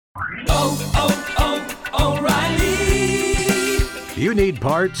O'Reilly. You need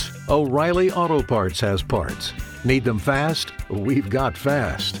parts? O'Reilly Auto Parts has parts. Need them fast? We've got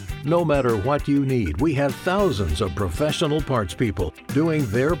fast. No matter what you need, we have thousands of professional parts people doing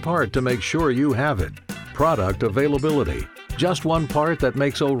their part to make sure you have it. Product availability. Just one part that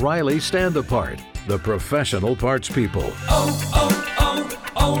makes O'Reilly stand apart. The professional parts people.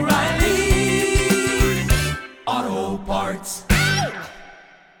 O'Reilly Auto Parts.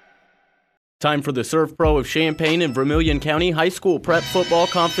 Time for the Serve Pro of Champaign and Vermilion County High School Prep Football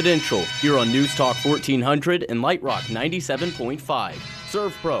Confidential. Here on News Talk 1400 and Light Rock 97.5.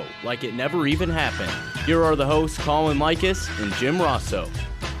 Serve Pro, like it never even happened. Here are the hosts, Colin Likas and Jim Rosso.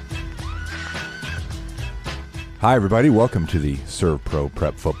 Hi, everybody. Welcome to the Serve Pro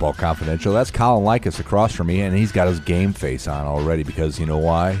Prep Football Confidential. That's Colin Likas across from me, and he's got his game face on already because you know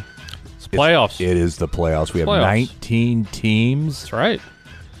why? It's playoffs. It is the playoffs. We have 19 teams. That's right.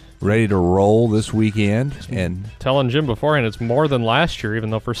 Ready to roll this weekend. And telling Jim beforehand, it's more than last year, even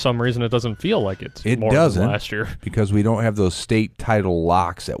though for some reason it doesn't feel like it's more than last year. Because we don't have those state title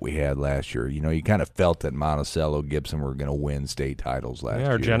locks that we had last year. You know, you kind of felt that Monticello, Gibson were going to win state titles last year.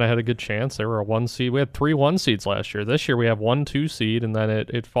 Yeah, Argenta had a good chance. They were a 1 seed. We had 3 1 seeds last year. This year we have 1 2 seed, and then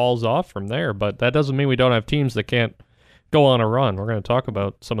it falls off from there. But that doesn't mean we don't have teams that can't go on a run. We're going to talk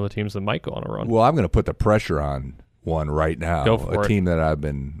about some of the teams that might go on a run. Well, I'm going to put the pressure on one right now. Go for a it. Team that I've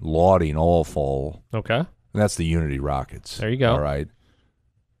been lauding all fall. Okay. And that's the Unity Rockets. There you go. All right.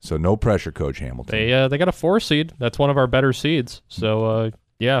 So no pressure, Coach Hamilton. They got a 4 seed. That's one of our better seeds. So,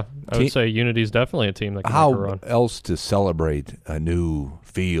 yeah, I would say Unity's definitely a team that can make a run. How else to celebrate a new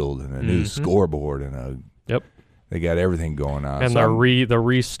field and a new scoreboard and a Yep. They got everything going on. And the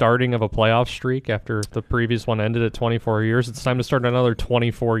restarting of a playoff streak after the previous one ended at 24 years. It's time to start another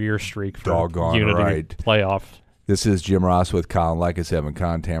 24-year streak for Doggone Unity right. playoff. This is Jim Ross with Colin Likas, Evan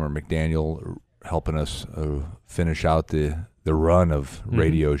Kahn, Tamara McDaniel, helping us finish out the run of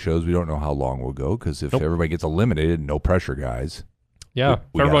radio shows. We don't know how long we'll go because if everybody gets eliminated, no pressure, guys. Yeah, if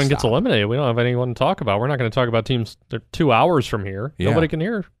everyone gets eliminated, we don't have anyone to talk about. We're not going to talk about teams that are 2 hours from here. Yeah. Nobody can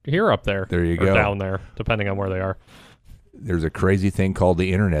hear up there. There you or go. Down there, depending on where they are. There's a crazy thing called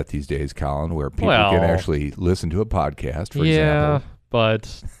the internet these days, Colin, where people can actually listen to a podcast, for example. Yeah,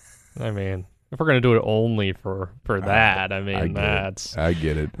 but, I mean, if we're going to do it only for that, I mean, I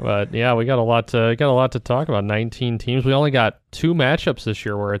get it. But yeah, we got a lot to talk about. 19 teams. We only got 2 matchups this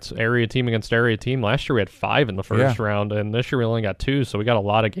year where it's area team against area team. Last year we had 5 in the first round, and this year we only got 2. So we got a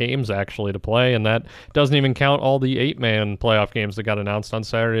lot of games actually to play, and that doesn't even count all the 8-man playoff games that got announced on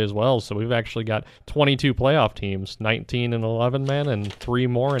Saturday as well. So we've actually got 22 playoff teams, 19 in 11-man, and 3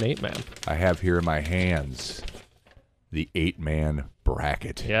 more in 8-man. I have here in my hands the 8-man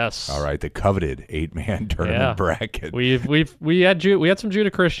bracket. Yes. All right, the coveted 8-man tournament bracket. We had some Judah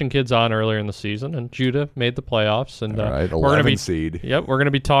Christian kids on earlier in the season, and Judah made the playoffs. And all right, 11 seed. Yep, we're going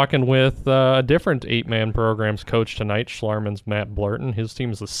to be talking with a different 8-man program's coach tonight, Schlarman's Matt Blurton. His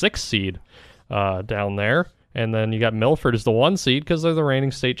team is the 6th seed down there. And then you got Milford as the 1 seed because they're the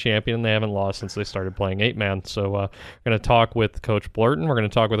reigning state champion and they haven't lost since they started playing 8-man. So we're going to talk with Coach Blurton. We're going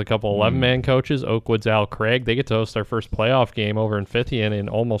to talk with a couple 11-man coaches, Oakwood's Al Craig. They get to host their first playoff game over in Fithian in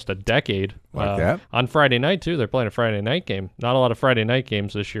almost a decade. Like that? On Friday night, too. They're playing a Friday night game. Not a lot of Friday night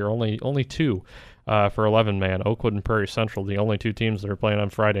games this year, only 2 for 11-man. Oakwood and Prairie Central, the only 2 teams that are playing on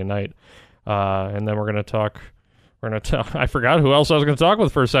Friday night. And then we're going to talk... I forgot who else I was going to talk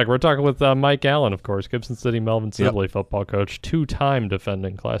with for a second. We're talking with Mike Allen, of course, Gibson City Melvin Sibley football coach, 2-time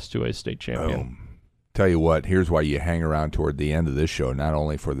defending Class 2A state champion. Tell you what, here's why you hang around toward the end of this show, not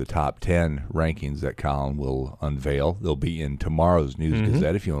only for the top 10 rankings that Colin will unveil. They'll be in tomorrow's News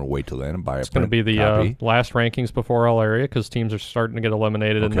Gazette if you want to wait till then and buy a It's going to be the last rankings before all area because teams are starting to get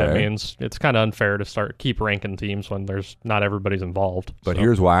eliminated, and that means it's kind of unfair to keep ranking teams when there's not everybody's involved. But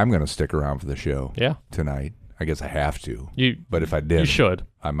here's why I'm going to stick around for the show tonight. I guess I have to. But if I didn't, you should.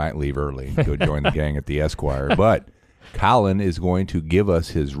 I might leave early and go join the gang at the Esquire. But Colin is going to give us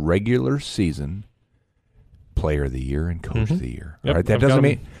his regular season Player of the Year and Coach of the Year. Yep. All right, that doesn't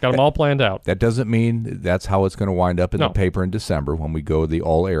mean got them all planned out. That doesn't mean that's how it's going to wind up in the paper in December when we go the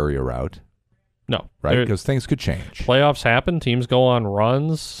all area route. No, right? Because things could change. Playoffs happen. Teams go on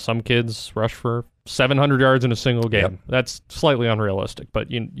runs. Some kids rush for 700 yards in a single game. Yep. That's slightly unrealistic,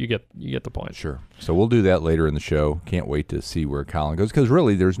 but you get the point. Sure. So we'll do that later in the show. Can't wait to see where Colin goes because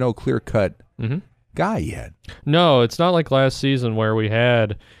really there's no clear-cut guy yet. No, it's not like last season where we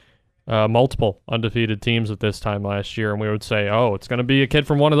had multiple undefeated teams at this time last year, and we would say, oh, it's going to be a kid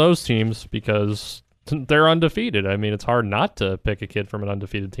from one of those teams because they're undefeated. I mean, it's hard not to pick a kid from an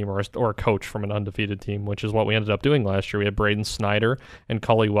undefeated team or a coach from an undefeated team, which is what we ended up doing last year. We had Braden Snyder and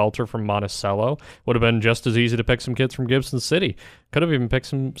Cully Welter from Monticello. Would have been just as easy to pick some kids from Gibson City. Could have even picked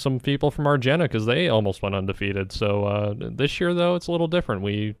some people from Argenta because they almost went undefeated. So this year, though, it's a little different.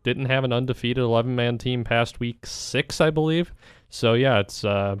 We didn't have an undefeated 11-man team past week 6, I believe. So, yeah, it's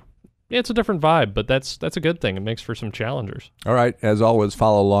a different vibe, but that's a good thing. It makes for some challengers. All right. As always,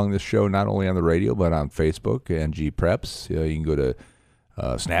 follow along this show not only on the radio but on Facebook and G Preps. You can go to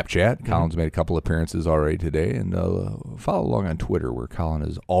Snapchat. Colin's made a couple appearances already today, and follow along on Twitter where Colin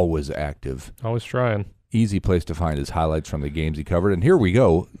is always active. Always trying. Easy place to find his highlights from the games he covered. And here we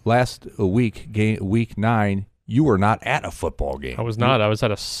go. Last week, week 9. You were not at a football game. I was not. I was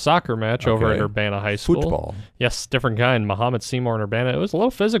at a soccer match over at Urbana High School. Football. Yes, different kind. Muhammad Seymour and Urbana. It was a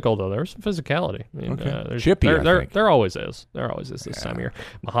little physical, though. There was some physicality. I mean, chippy, I think. There always is. There always is this time of year.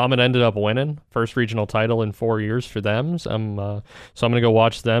 Muhammad ended up winning. First regional title in 4 years for them. So I'm going to go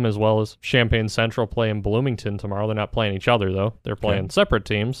watch them as well as Champaign Central play in Bloomington tomorrow. They're not playing each other, though. They're playing separate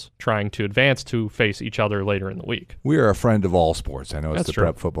teams, trying to advance to face each other later in the week. We are a friend of all sports. I know it's That's true.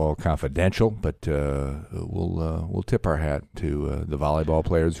 Prep Football Confidential, but we'll tip our hat to the volleyball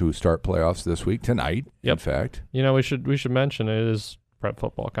players who start playoffs this week tonight. Yep. In fact, we should mention it is Prep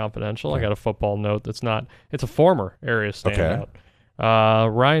Football Confidential. I got a football note that's not. It's a former area standout.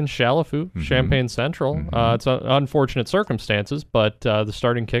 Ryan Shalafu, Champaign Central. It's unfortunate circumstances, but the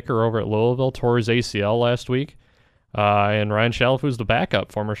starting kicker over at Louisville tore his ACL last week. And Ryan Shalafu's the backup,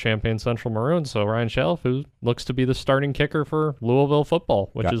 former Champaign Central Maroon. So Ryan Shalafu looks to be the starting kicker for Louisville football,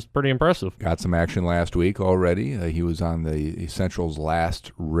 which is pretty impressive. Got some action last week already. He was on the Central's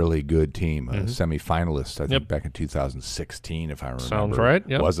last really good team, semifinalist, I think, back in 2016, if I remember. Sounds right.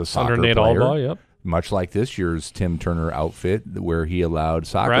 Yep. Was a soccer under Nate player. Albaugh, yep. Much like this year's Tim Turner outfit, where he allowed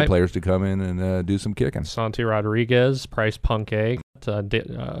soccer players to come in and do some kicking. Santi Rodriguez, Price Punkay.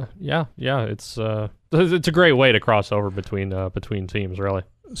 It's a great way to cross over between teams, really.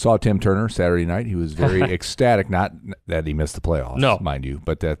 Saw Tim Turner Saturday night. He was very ecstatic, not that he missed the playoffs, mind you,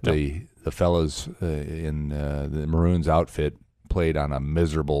 but that the fellas in the Maroons outfit played on a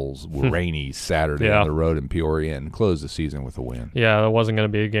miserable, rainy Saturday on the road in Peoria and closed the season with a win. Yeah, it wasn't going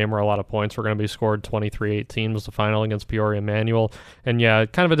to be a game where a lot of points were going to be scored. 23-18 was the final against Peoria Emmanuel. And yeah,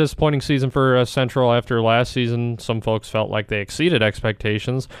 kind of a disappointing season for Central after last season. Some folks felt like they exceeded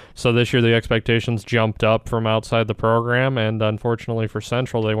expectations. So this year the expectations jumped up from outside the program, and unfortunately for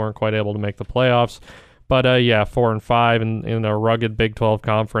Central, they weren't quite able to make the playoffs. But 4-5 in a rugged Big 12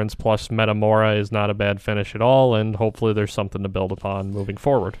 conference plus Metamora is not a bad finish at all, and hopefully there's something to build upon moving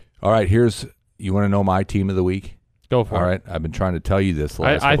forward. All right, you want to know my team of the week? Go for it. All right, I've been trying to tell you this the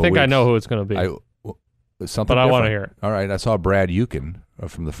last I couple think weeks. I know who it's going to be. But I want to hear it. All right, I saw Brad Euchen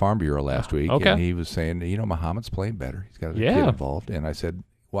from the Farm Bureau last week, okay. and he was saying, Muhammad's playing better. He's got a kid involved, and I said,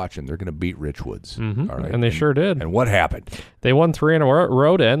 watch him. They're going to beat Richwoods. All right? And they sure did. And what happened? They won 3 in a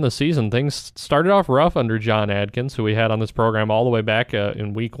row to end the season. Things started off rough under John Adkins, who we had on this program all the way back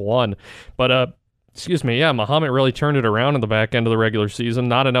in week 1. But, Muhammad really turned it around in the back end of the regular season.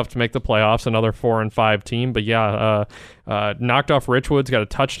 Not enough to make the playoffs, another 4-5 team. But, knocked off Richwoods, got a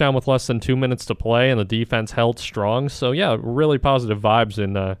touchdown with less than 2 minutes to play, and the defense held strong. So, really positive vibes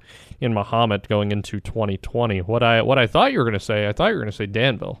in Muhammad going into 2020. What I thought you were going to say, I thought you were going to say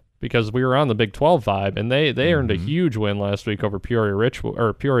Danville, because we were on the Big 12 vibe, and they earned a huge win last week over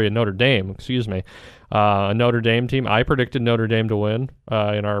Peoria Notre Dame, a Notre Dame team. I predicted Notre Dame to win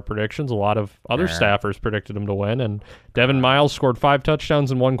in our predictions. A lot of other staffers predicted them to win, and Devin Miles scored 5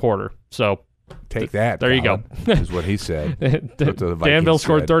 touchdowns in 1 quarter. So take that. There you go. Is what he said. Danville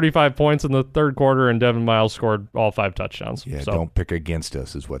scored 35 points in the third quarter, and Devin Miles scored all 5 touchdowns. Yeah, so don't pick against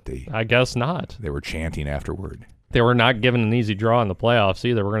us is what I guess not. They were chanting afterward. They were not given an easy draw in the playoffs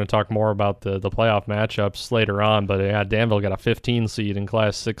either. We're going to talk more about the playoff matchups later on, but Danville got a 15 seed in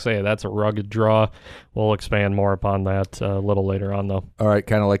Class 6A. That's a rugged draw. We'll expand more upon that a little later on, though. All right,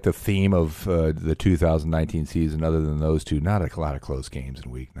 kind of like the theme of the 2019 season, other than those two, not a lot of close games in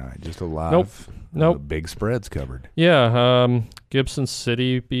Week 9. Just a lot of big spreads covered. Yeah, Gibson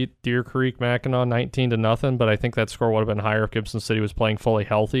City beat Deer Creek Mackinac 19-0, but I think that score would have been higher if Gibson City was playing fully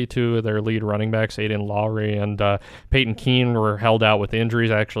healthy. Two of their lead running backs, Aiden Lowry and Peyton Keene, were held out with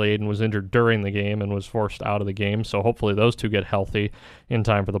injuries. Actually, Aiden was injured during the game and was forced out of the game, so hopefully those two get healthy in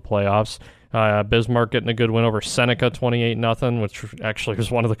time for the playoffs. Bismarck getting a good win over Seneca 28-0, which actually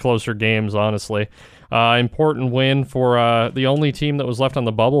was one of the closer games, honestly. Important win for the only team that was left on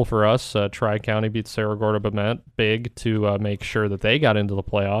the bubble for us. Tri-County beat Cerro Gordo Bement big to make sure that they got into the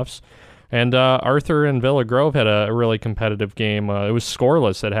playoffs. And Arthur and Villa Grove had a really competitive game. It was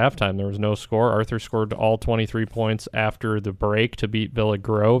scoreless at halftime. There was no score. Arthur scored all 23 points after the break to beat Villa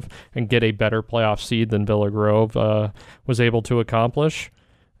Grove and get a better playoff seed than Villa Grove was able to accomplish.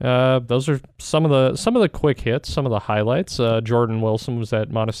 Those are some of the quick hits, some of the highlights. Jordan Wilson was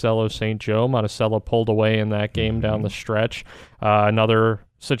at Monticello St. Joe. Monticello pulled away in that game down the stretch. Another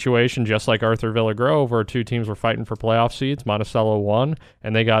situation just like Arthur Villa Grove, where two teams were fighting for playoff seeds. Monticello won,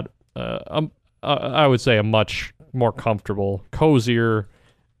 and they got I would say a much more comfortable, cozier,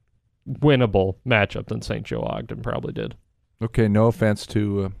 winnable matchup than St. Joe Ogden probably did. Okay, no offense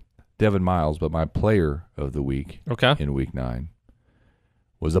to Devin Miles, but my player of the week in Week 9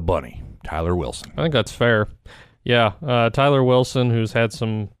 was a bunny, Tyler Wilson. I think that's fair. Yeah, Tyler Wilson, who's had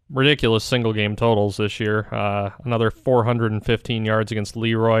some ridiculous single-game totals this year. Another 415 yards against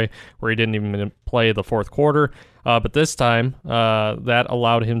Leroy, where he didn't even play the fourth quarter. But this time, that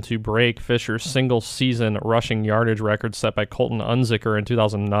allowed him to break Fisher's single-season rushing yardage record set by Colton Unzicker in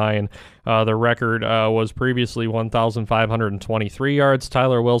 2009. The record was previously 1,523 yards.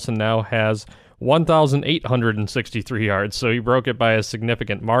 Tyler Wilson now has 1,863 yards, so he broke it by a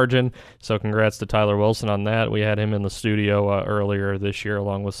significant margin. So congrats to Tyler Wilson on that. We had him in the studio earlier this year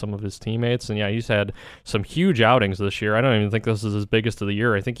along with some of his teammates, and yeah, he's had some huge outings this year. I don't even think this is his biggest of the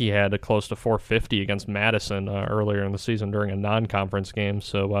year. I think he had close to 450 against Madison earlier in the season during a non-conference game.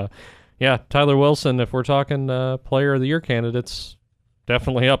 So yeah, Tyler Wilson, if we're talking player of the year candidates,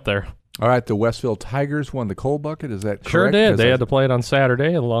 definitely up there. All right, the Westville Tigers won the Coal Bucket. Is that correct? Sure did. They had to play it on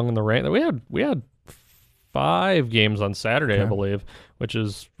Saturday along in the rain. We had 5 games on Saturday, I believe, which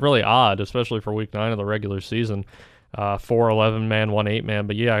is really odd, especially for Week 9 of the regular season. 4 11-man, 1 8-man.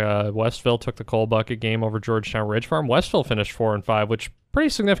 But yeah, Westville took the Coal Bucket game over Georgetown Ridge Farm. Westville finished 4-5, which pretty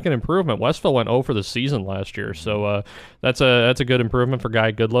significant improvement. Westville went 0 for the season last year, so that's a good improvement for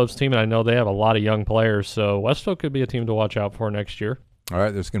Guy Goodlove's team, and I know they have a lot of young players, so Westville could be a team to watch out for next year. All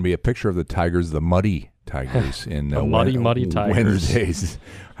right, there's going to be a picture of the Tigers, the Muddy Tigers, in the muddy Tigers. Wednesday's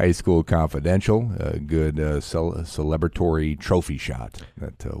High School Confidential. A good celebratory trophy shot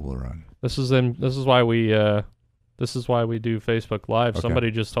that we'll run. This is why we do Facebook Live. Okay.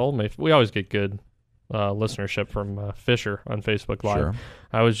 Somebody just told me we always get good listenership from Fisher on Facebook Live. Sure.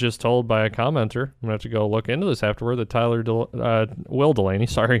 I was just told by a commenter, I'm going to have to go look into this afterward, that Will Delaney,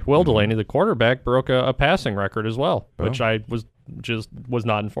 the quarterback, broke a passing record as well, which I was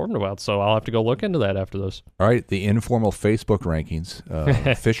not informed about, so I'll have to go look into that after this. All right, the informal Facebook rankings.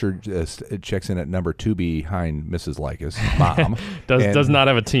 Fisher checks in at number 2 behind Mrs. Likas, Mom. does not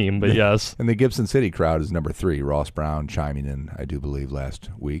have a team, but yes. And the Gibson City crowd is number 3. Ross Brown chiming in, I do believe, last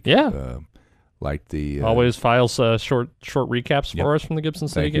week. Yeah. Like the always files short recaps for us from the Gibson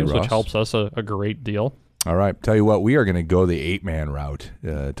City games, which helps us a great deal. All right, tell you what, we are going to go the 8-man route.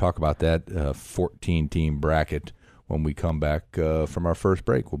 Talk about that 14-team bracket when we come back from our first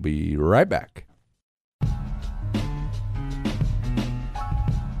break. We'll be right back.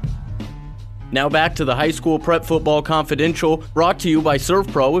 Now back to the High School Prep Football Confidential, brought to you by Serve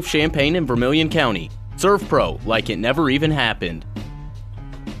Pro of Champaign and Vermilion County. Serve Pro, like it never even happened.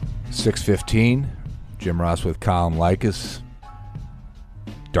 6:15, Jim Ross with Colin Likas.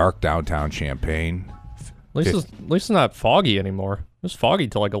 Dark downtown Champaign. At least it's not foggy anymore. It was foggy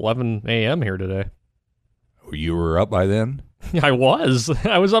till like 11 a.m. here today. You were up by then? I was.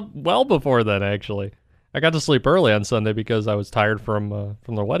 I was up well before then, actually. I got to sleep early on Sunday because I was tired from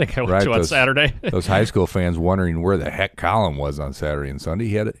the wedding I went to on Saturday. Those high school fans wondering where the heck Colin was on Saturday and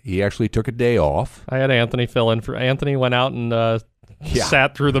Sunday. He actually took a day off. I had Anthony fill in for Anthony. Went out and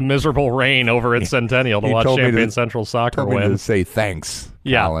sat through the miserable rain over at Centennial to watch Champaign Central soccer win. To say thanks,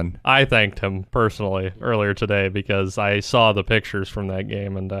 Colin. I thanked him personally earlier today because I saw the pictures from that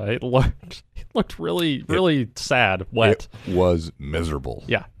game and it looked really sad, wet. It was miserable.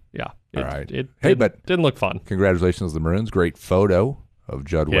 Yeah. All right. It didn't look fun. Congratulations to the Maroons. Great photo of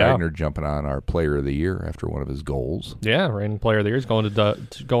Judd Wagner jumping on our Player of the Year after one of his goals. Yeah, reigning Player of the Year is going to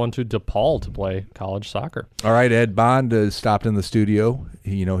DePaul to play college soccer. All right, Ed Bond stopped in the studio.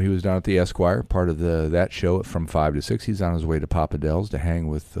 He was down at the Esquire, part of that show from 5 to 6. He's on his way to Papa Del's to hang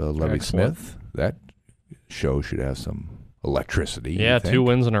with Levy Smith. That show should have some electricity. Yeah, 2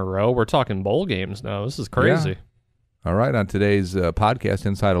 wins in a row. We're talking bowl games now. This is crazy. Yeah. All right, on today's podcast,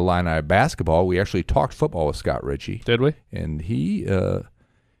 Inside Illini Basketball, we actually talked football with Scott Ritchie. Did we? And he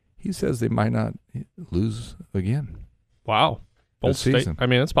says they might not lose again. Wow. Bold season. I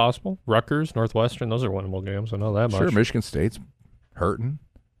mean, it's possible. Rutgers, Northwestern, those are winnable games. I know that much. Sure, Michigan State's hurting.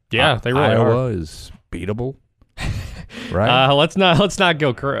 Yeah, they really are. Iowa is beatable. Right? Let's not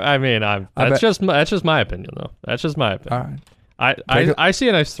go. That's just my opinion, though. That's just my opinion. All right. I see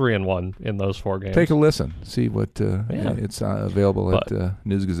a nice 3-1 in those 4 games. Take a listen. See what it's available at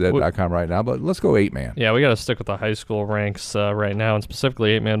newsgazette.com right now. But let's go 8-man. Yeah, we got to stick with the high school ranks right now, and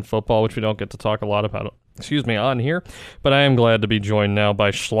specifically 8-man football, which we don't get to talk a lot about on here. But I am glad to be joined now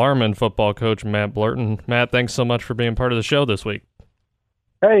by Schlarman football coach Matt Blurton. Matt, thanks so much for being part of the show this week.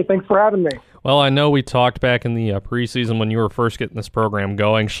 Hey, thanks for having me. Well, I know we talked back in the preseason when you were first getting this program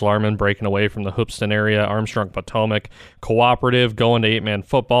going, Schlarman breaking away from the Hoopeston area, Armstrong-Potomac, cooperative, going to 8-man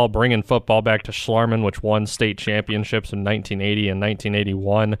football, bringing football back to Schlarman, which won state championships in 1980 and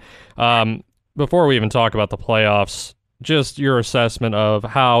 1981. Before we even talk about the playoffs, just your assessment of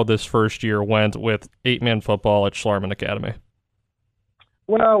how this first year went with 8-man football at Schlarman Academy.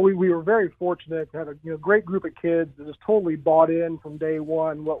 Well, we were very fortunate to have a great group of kids that just totally bought in from day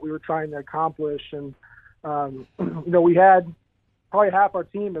one what we were trying to accomplish. And, we had probably half our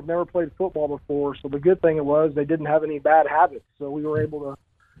team had never played football before. So the good thing was they didn't have any bad habits. So we were able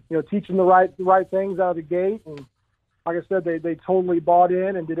to, teach them the right things out of the gate. And like I said, they totally bought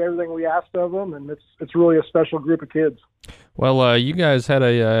in and did everything we asked of them. And it's really a special group of kids. Well, you guys had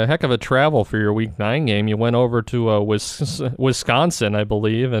a heck of a travel for your Week 9 game. You went over to Wisconsin, I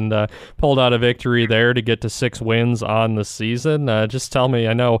believe, and pulled out a victory there to get to 6 wins on the season. Just tell me,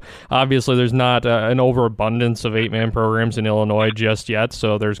 I know obviously there's not an overabundance of 8-man programs in Illinois just yet,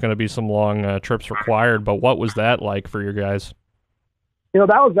 so there's going to be some long trips required, but what was that like for you guys? That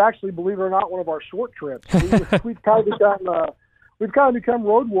was actually, believe it or not, one of our short trips. We've kind of become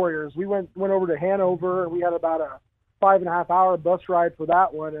road warriors. We went over to Hanover, and we had about a 5.5-hour bus ride for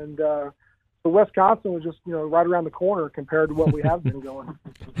that one, and so Wisconsin was just right around the corner compared to what we have been going.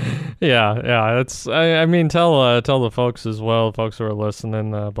 Yeah. That's I mean tell the folks as well, folks who are listening,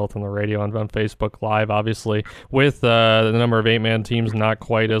 both on the radio and on Facebook Live. Obviously, with the number of 8-man teams not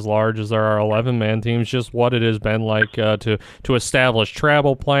quite as large as there are 11-man teams, just what it has been like to establish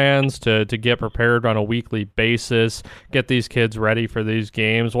travel plans, to get prepared on a weekly basis, get these kids ready for these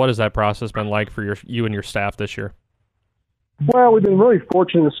games. What has that process been like for you and your staff this year? Well, we've been really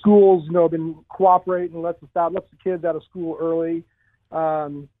fortunate. The schools, have been cooperating and lets the kids out of school early.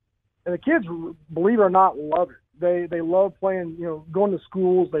 And the kids, believe it or not, love it. They love playing, going to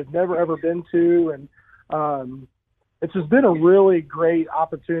schools they've never, ever been to. And it's just been a really great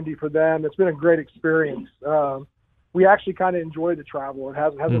opportunity for them. It's been a great experience. We actually kind of enjoy the travel. It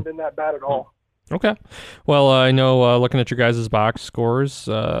hasn't been that bad at all. Okay. Well, I know looking at your guys' box scores,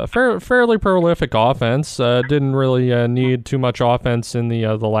 fairly prolific offense. Didn't really need too much offense in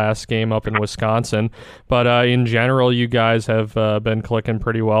the last game up in Wisconsin. But in general, you guys have been clicking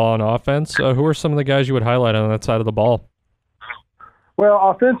pretty well on offense. Who are some of the guys you would highlight on that side of the ball? Well,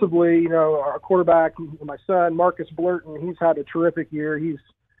 offensively, our quarterback, my son, Marcus Blurton, he's had a terrific year. He's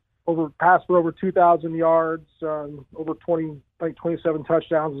passed for over 2,000 yards, over 27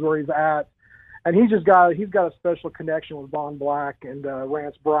 touchdowns is where he's at. And he's got a special connection with Vaughn Black and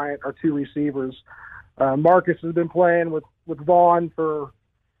Rance Bryant, our 2 receivers. Marcus has been playing with Vaughn for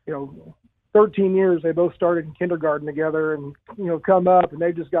 13 years. They both started in kindergarten together, and come up, and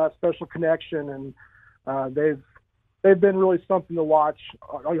they've just got a special connection, and they've been really something to watch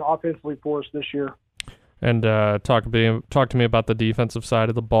offensively for us this year. And talk to me about the defensive side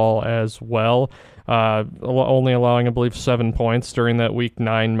of the ball as well. Only allowing, I believe, 7 points during that Week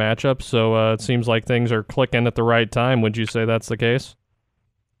 9 matchup. So it seems like things are clicking at the right time. Would you say that's the case?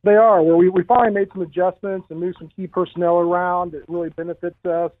 They are. Well, we finally made some adjustments and moved some key personnel around. It really benefits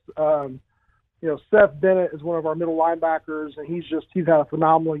us. Seth Bennett is one of our middle linebackers, and he's had a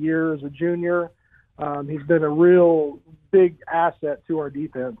phenomenal year as a junior. He's been a real big asset to our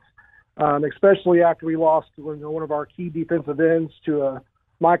defense. Especially after we lost one of our key defensive ends to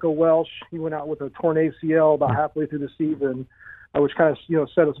Michael Welsh. He went out with a torn ACL about halfway through the season, which kind of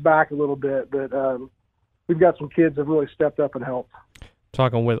set us back a little bit. But we've got some kids that have really stepped up and helped.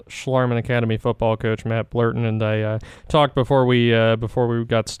 Talking with Schlarman Academy football coach Matt Blurton, and I talked before we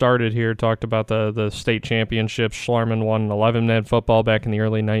got started here. Talked about the state championships. Schlarman won 11-man football back in the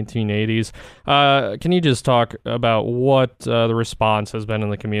early 1980s. Can you just talk about what the response has been in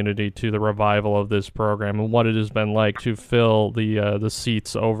the community to the revival of this program, and what it has been like to fill the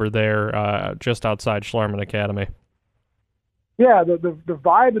seats over there just outside Schlarman Academy? Yeah, the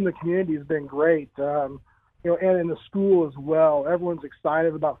vibe in the community has been great. And in the school as well. Everyone's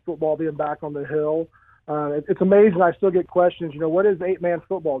excited about football being back on the hill. It's amazing. I still get questions, what is 8-man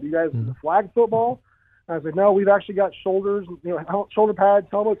football? Do you guys do flag football? And I said, no, we've actually got shoulders, shoulder pads,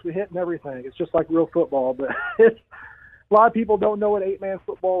 helmets, we hit and everything. It's just like real football. But a lot of people don't know what 8-man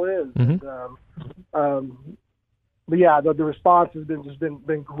football is. Mm-hmm. But yeah, the response has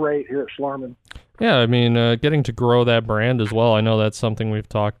been great here at Schlarman. Yeah, I mean, getting to grow that brand as well. I know that's something we've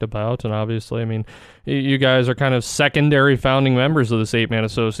talked about, and obviously, I mean, you guys are kind of secondary founding members of this 8-man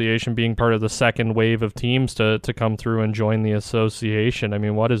association, being part of the second wave of teams to come through and join the association. I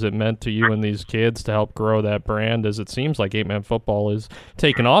mean, what has it meant to you and these kids to help grow that brand, as it seems like 8-man football is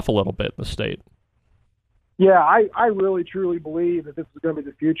taking off a little bit in the state? Yeah, I really, truly believe that this is going to be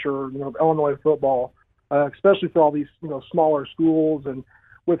the future, of Illinois football, especially for all these, smaller schools. And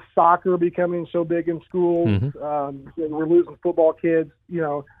with soccer becoming so big in schools, we're losing football kids,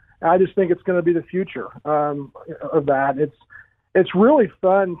 I just think it's going to be the future of that. It's really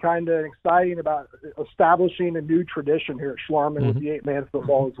fun, kind of exciting about establishing a new tradition here at Schlarman with the 8-man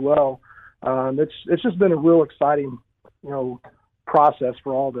football as well. It's just been a real exciting, process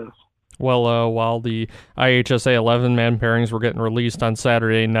for all this. Well, while the IHSA 11-man pairings were getting released on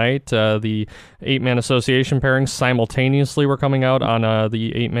Saturday night, the 8-man association pairings simultaneously were coming out on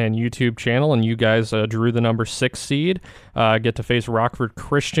the 8-man YouTube channel, and you guys drew the number 6 seed, get to face Rockford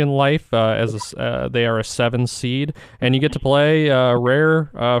Christian Life as they are a 7 seed, and you get to play a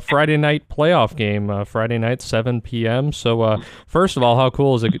rare Friday night playoff game, Friday night, 7 p.m. So, first of all, how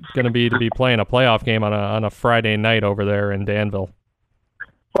cool is it going to be playing a playoff game on a Friday night over there in Danville?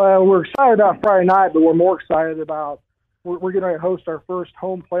 Well, we're excited about Friday night, but we're more excited about we're going to host our first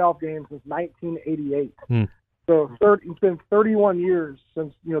home playoff game since 1988. So it's been 31 years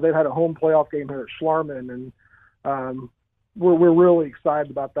since they've had a home playoff game here at Schlarman, and we're really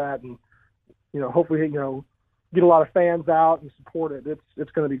excited about that, and hopefully get a lot of fans out and support it.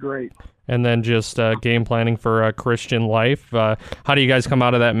 It's going to be great. And then just game planning for Christian Life. How do you guys come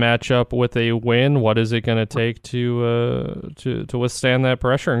out of that matchup with a win? What is it going to take to withstand that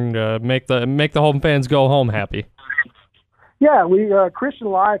pressure and make the home fans go home happy? Yeah, we Christian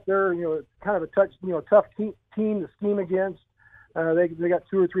Life. They're kind of a tough team to scheme against. They got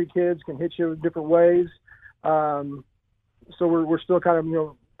 2 or 3 kids, can hit you different ways. So we're still kind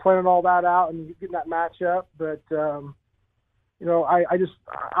of planning all that out and getting that matchup, but I'm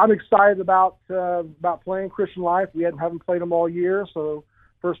excited about playing Christian Life. We haven't played them all year, so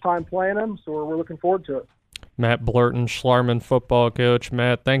first time playing them, so we're looking forward to it. Matt Blurton, Schlarman football coach.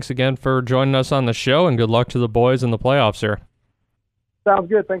 Matt, thanks again for joining us on the show, and good luck to the boys in the playoffs here. Sounds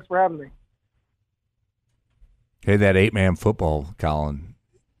good. Thanks for having me. Hey, that 8-man football, Colin,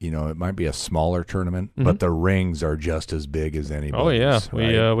 it might be a smaller tournament, but the rings are just as big as anybody's. Oh yeah,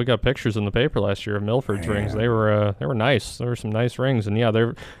 right? we got pictures in the paper last year of Milford's rings. They were nice. There were some nice rings, and yeah,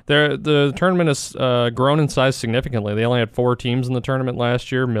 the tournament has grown in size significantly. They only had 4 teams in the tournament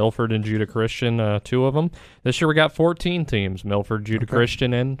last year: Milford and Judah Christian, 2 of them. This year we got 14 teams: Milford, Judah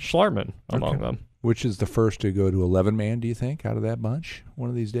Christian, and Schlarman among them. Which is the first to go to 11-man, do you think, out of that bunch one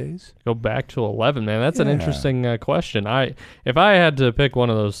of these days? Go back to 11, man. That's an interesting question. If I had to pick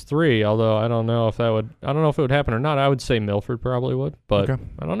one of those 3, although I don't know if it would happen or not, I would say Milford probably would, but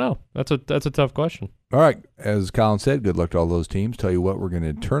I don't know. That's a tough question. All right. As Colin said, good luck to all those teams. Tell you what, we're going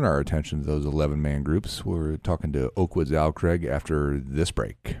to turn our attention to those 11-man groups. We're talking to Oakwood's Al Craig after this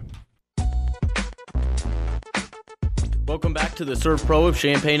break. Welcome back to the Serve Pro of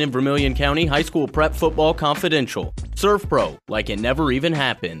Champaign and Vermilion County High School Prep Football Confidential. Serve Pro, like it never even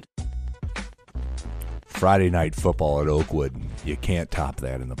happened. Friday night football at Oakwood. You can't top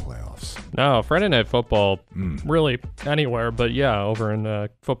that in the playoffs. No, Friday night football, really anywhere, but yeah, over in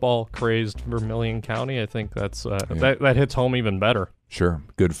football-crazed Vermilion County, I think that's that hits home even better. Sure.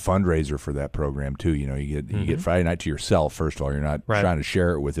 Good fundraiser for that program, too. You get Friday night to yourself, first of all. You're not trying to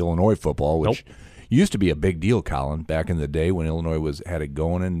share it with Illinois football, which used to be a big deal, Colin, back in the day when Illinois had it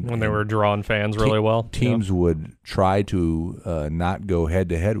going. And when they were drawing fans really well. Teams would try to not go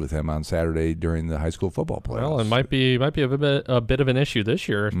head-to-head with them on Saturday during the high school football playoffs. Well, it might be a bit of an issue this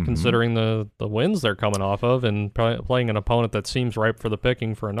year, considering the wins they're coming off of and playing an opponent that seems ripe for the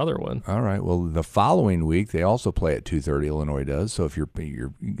picking for another win. All right. Well, the following week, they also play at 2:30, Illinois does. So if you're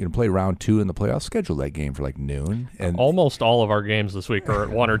going to play round 2 in the playoffs, schedule that game for like noon. And almost all of our games this week are at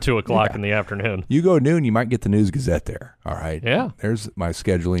 1 or 2 o'clock in the afternoon. You go noon, you might get the News-Gazette there. All right. Yeah. There's my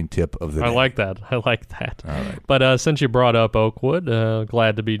scheduling tip of the day. I like that. All right. But since you brought up Oakwood,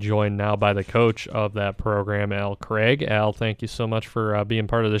 glad to be joined now by the coach of that program, Al Craig. Al, thank you so much for being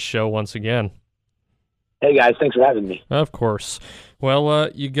part of this show once again. Hey, guys. Thanks for having me. Of course.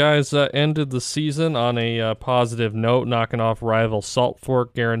 Well, you guys ended the season on a positive note, knocking off rival Salt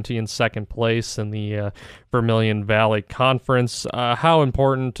Fork, guaranteeing second place in the Vermilion Valley Conference. How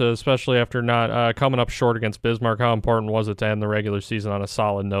important, especially after not coming up short against Bismarck, how important was it to end the regular season on a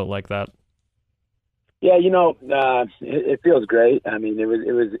solid note like that? Yeah, it feels great. I mean, it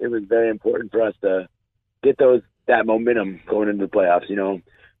was very important for us to get that momentum going into the playoffs.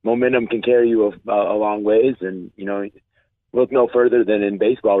 momentum can carry you a long ways. And, look no further than in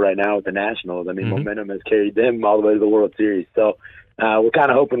baseball right now with the Nationals. I mean, momentum has carried them all the way to the World Series. So we're kind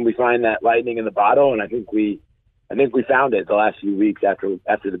of hoping we find that lightning in the bottle, and I think we found it the last few weeks after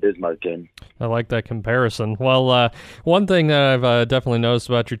the Bismarck game. I like that comparison. Well, one thing that I've definitely noticed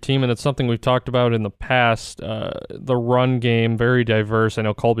about your team, and it's something we've talked about in the past, the run game, very diverse. I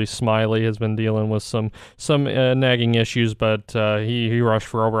know Colby Smiley has been dealing with some nagging issues, but he rushed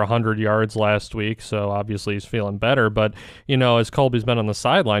for over 100 yards last week, so obviously he's feeling better. But, as Colby's been on the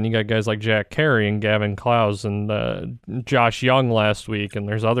sideline, you got guys like Jack Carey and Gavin Clowes and Josh Young last week, and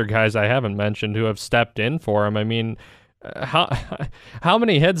there's other guys I haven't mentioned who have stepped in for him. I mean, how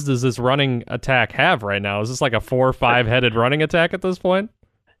many heads does this running attack have right now? Is this like a 4 or 5 headed running attack at this point?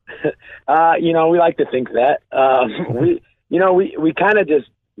 We like to think that. We kind of just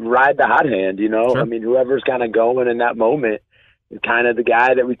ride the hot hand, Sure. I mean, whoever's kind of going in that moment is kind of the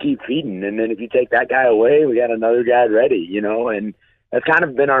guy that we keep feeding. And then if you take that guy away, we got another guy ready, and that's kind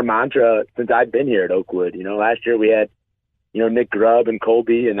of been our mantra since I've been here at Oakwood. Last year we had, Nick Grubb and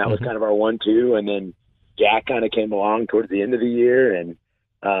Colby, and that was kind of our 1-2. And then Jack kind of came along towards the end of the year, and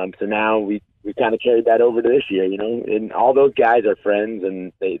so now we kind of carried that over to this year, and all those guys are friends,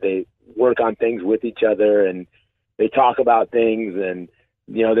 and they work on things with each other, and they talk about things, and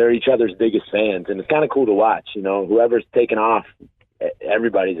they're each other's biggest fans, and it's kind of cool to watch. Whoever's taken off,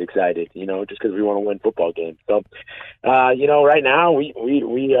 everybody's excited, just because we want to win football games. So right now we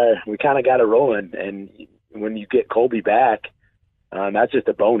kind of got it rolling, and when you get Colby back, that's just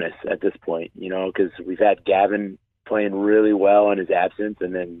a bonus at this point, because we've had Gavin playing really well in his absence,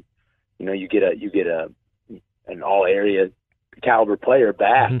 and then, you get an all area caliber player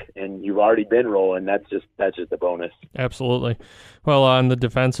back, and you've already been rolling. That's just a bonus. Absolutely. Well, on the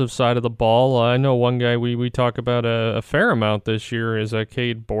defensive side of the ball, I know one guy we talk about a fair amount this year is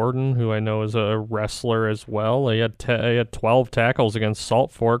Cade Borden, who I know is a wrestler as well. He had 12 tackles against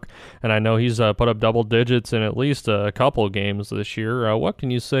Salt Fork, and I know he's put up double digits in at least a couple of games this year. What can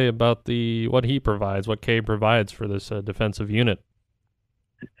you say about what he provides, what Cade provides for this defensive unit?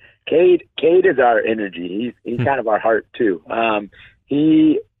 Cade is our energy. He's kind of our heart too.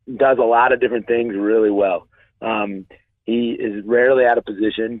 He does a lot of different things really well. He is rarely out of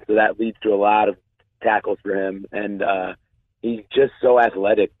position, so that leads to a lot of tackles for him. And he's just so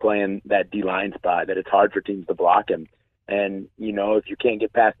athletic playing that D-line spot that it's hard for teams to block him. And, if you can't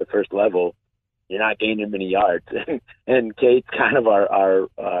get past the first level, you're not gaining many yards. And Cade's kind of our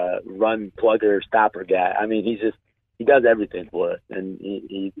run plugger stopper guy. I mean, he does everything for us, and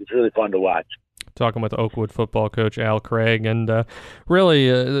he's really fun to watch. Talking with Oakwood football coach Al Craig, and really,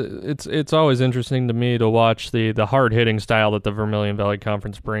 it's always interesting to me to watch the hard-hitting style that the Vermilion Valley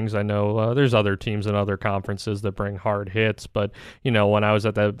Conference brings. I know there's other teams in other conferences that bring hard hits, but when I was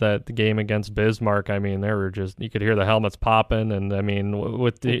at that game against Bismarck, I mean, there were you could hear the helmets popping, and I mean,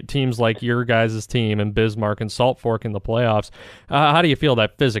 with the teams like your guys' team and Bismarck and Salt Fork in the playoffs, how do you feel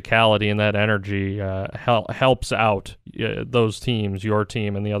that physicality and that energy helps out those teams, your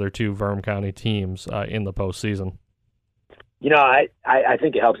team and the other two Verm County teams? In the postseason? I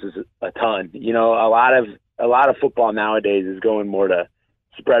think it helps us a ton. A lot of football nowadays is going more to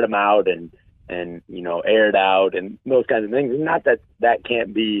spread them out and air it out and those kinds of things. Not that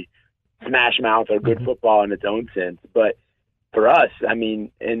can't be smash mouth or good football in its own sense, but for us, I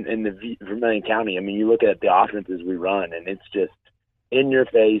mean, in the Vermilion County, I mean, you look at the offenses we run, and it's just in your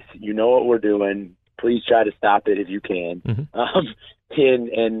face. You know what we're doing. Please try to stop it if you can.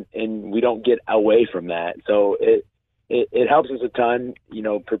 And we don't get away from that. So it helps us a ton,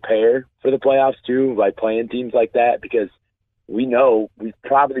 prepare for the playoffs too, by playing teams like that, because we know we've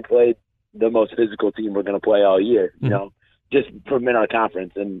probably played the most physical team we're going to play all year, just from in our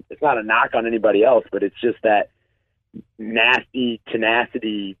conference. And it's not a knock on anybody else, but it's just that nasty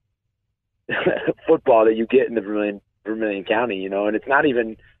tenacity football that you get in the Vermilion County, and it's not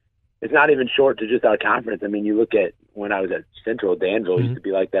even short to just our conference. I mean, you look at when I was at Central, Danville used to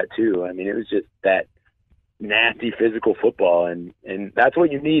be like that too. I mean, it was just that nasty physical football, and that's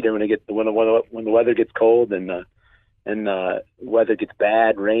what you need when the weather gets cold and the weather gets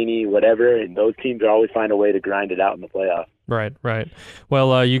bad, rainy, whatever. And those teams always find a way to grind it out in the playoffs. Right.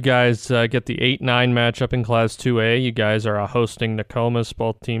 Well, you guys get the 8-9 matchup in Class 2A. You guys are hosting Nokomis.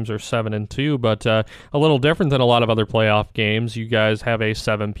 Both teams are 7-2, but a little different than a lot of other playoff games. You guys have a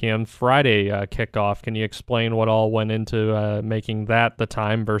 7 p.m. Friday kickoff. Can you explain what all went into making that the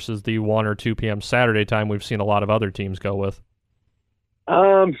time versus the 1 or 2 p.m. Saturday time we've seen a lot of other teams go with?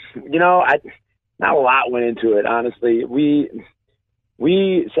 Not a lot went into it, honestly.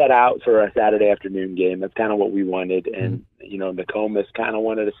 we set out for a Saturday afternoon game. That's kind of what we wanted. And, Nokomis kind of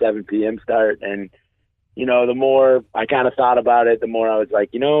wanted a 7 p.m. start. And, the more I kind of thought about it, the more I was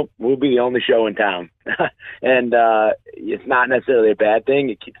like, we'll be the only show in town. And it's not necessarily a bad thing.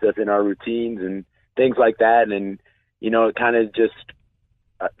 It keeps us in our routines and things like that. And, it kind of just,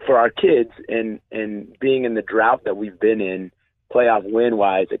 for our kids and being in the drought that we've been in, playoff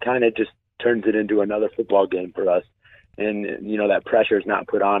win-wise, it kind of just turns it into another football game for us. And, that pressure is not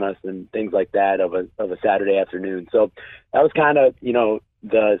put on us and things like that of a Saturday afternoon. So that was kind of,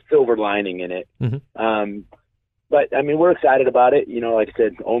 the silver lining in it. Mm-hmm. But, we're excited about it. Like I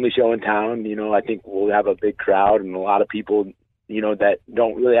said, only show in town. I think we'll have a big crowd and a lot of people, that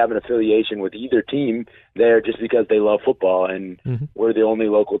don't really have an affiliation with either team there just because they love football, and we're the only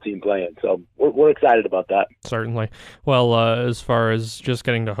local team playing. So we're excited about that. Certainly. Well, as far as just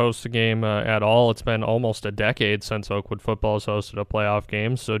getting to host a game at all, it's been almost a decade since Oakwood football has hosted a playoff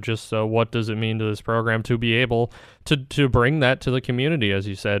game. So just what does it mean to this program to be able to bring that to the community, as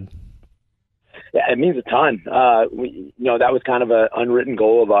you said? Yeah, it means a ton. That was kind of an unwritten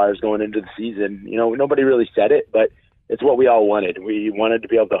goal of ours going into the season. Nobody really said it, but it's what we all wanted. We wanted to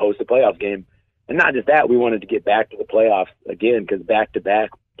be able to host a playoff game. And not just that, we wanted to get back to the playoffs again, because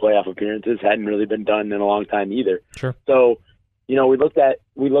back-to-back playoff appearances hadn't really been done in a long time either. Sure. So, we looked at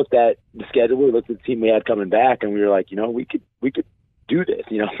the schedule, we looked at the team we had coming back, and we were like, we could do this.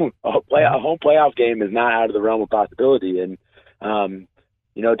 A home playoff game is not out of the realm of possibility. And,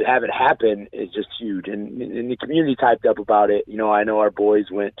 to have it happen is just huge. And the community's hyped up about it. I know our boys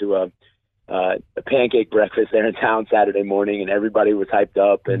went to a pancake breakfast there in town Saturday morning, and everybody was hyped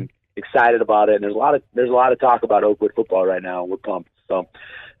up and excited about it. And there's a lot of talk about Oakwood football right now. We're pumped. So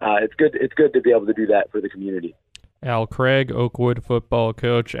it's good to be able to do that for the community. Al Craig, Oakwood football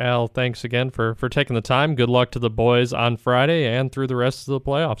coach. Al, thanks again for taking the time. Good luck to the boys on Friday and through the rest of the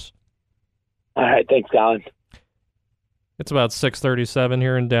playoffs. All right. Thanks, Colin. It's about 6:37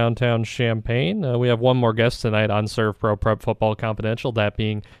 here in downtown Champaign. We have one more guest tonight on Serve Pro Prep Football Confidential, that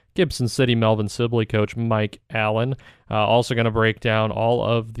being Gibson City Melvin Sibley coach Mike Allen. Also going to break down all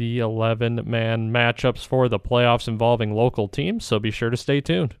of the 11-man matchups for the playoffs involving local teams, so be sure to stay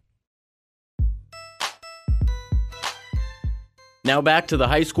tuned. Now back to the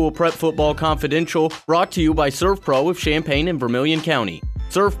High School Prep Football Confidential, brought to you by Serve Pro of Champaign and Vermilion County.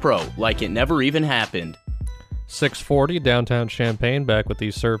 Serve Pro, like it never even happened. 6:40 downtown Champaign, back with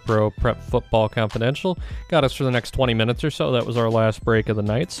the Serve Pro Prep Football Confidential. Got us for the next 20 minutes or so. That was our last break of the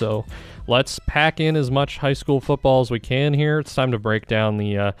night, so let's pack in as much high school football as we can here. It's time to break down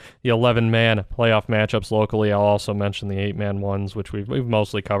the 11-man playoff matchups locally. I'll also mention the 8-man ones, which we've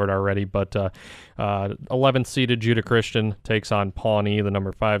mostly covered already, but 11th seeded Judah Christian takes on Pawnee, the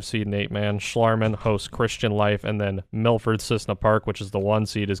number 5 seed in 8-man. Schlarman hosts Christian Life, and then Milford Cissna Park, which is the 1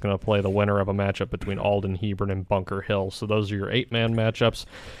 seed, is going to play the winner of a matchup between Alden Hebron and Bunker Hill. So those are your 8-man matchups.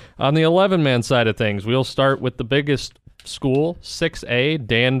 On the 11-man side of things, we'll start with the biggest school, 6A.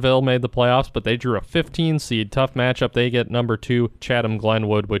 Danville made the playoffs, but they drew a 15 seed. Tough matchup. They get number 2 Chatham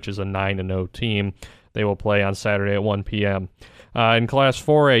Glenwood, which is a 9-0 team. They will play on Saturday at 1 p.m. In Class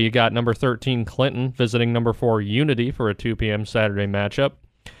 4A, you got number 13 Clinton visiting number 4 Unity for a 2 p.m. Saturday matchup.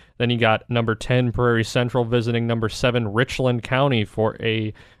 Then you got number 10 Prairie Central visiting number 7 Richland County for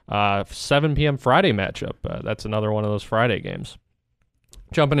a 7 p.m. Friday matchup. That's another one of those Friday games.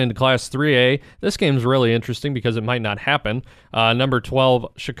 Jumping into Class 3A, this game's really interesting because it might not happen. Number 12,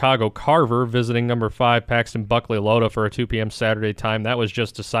 Chicago Carver, visiting number 5, Paxton Buckley Loda for a 2 p.m. Saturday time. That was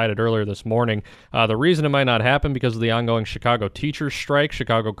just decided earlier this morning. The reason it might not happen because of the ongoing Chicago teachers strike.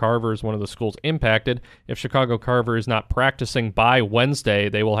 Chicago Carver is one of the schools impacted. If Chicago Carver is not practicing by Wednesday,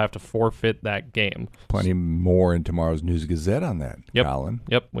 they will have to forfeit that game. Plenty more in tomorrow's News Gazette on that, Colin.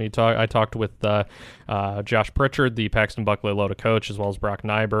 Yep. I talked with Josh Pritchard, the Paxton Buckley Loda coach, as well as Brock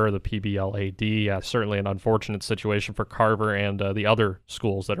Nyber, the PBL AD. Certainly an unfortunate situation for Carver and the other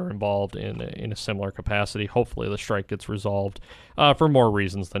schools that are involved in a similar capacity. Hopefully the strike gets resolved for more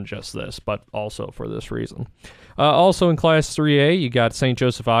reasons than just this, but also for this reason. Also in Class 3A, you got St.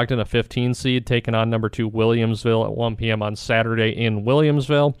 Joseph Ogden, a 15 seed, taking on number 2 Williamsville at 1 p.m. on Saturday in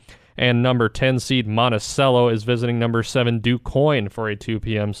Williamsville. And number 10 seed Monticello is visiting number 7 DuQuoin for a 2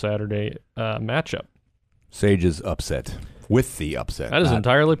 p.m. Saturday matchup. Sage's upset. With the upset. That is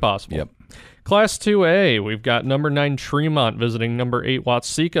entirely possible. Yep. Class 2A, we've got number 9 Tremont visiting number 8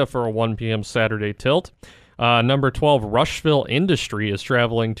 Watseka for a 1 p.m. Saturday tilt. Number 12 Rushville Industry is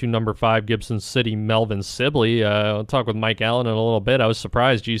traveling to number 5 Gibson City Melvin Sibley. I'll talk with Mike Allen in a little bit. I was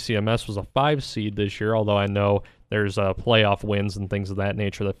surprised GCMS was a 5 seed this year, although I know there's playoff wins and things of that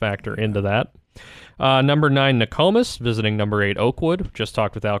nature that factor into that. Number 9, Nokomis, visiting number 8, Oakwood. Just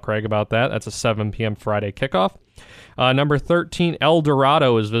talked with Al Craig about that. That's a 7 p.m. Friday kickoff. Number 13, El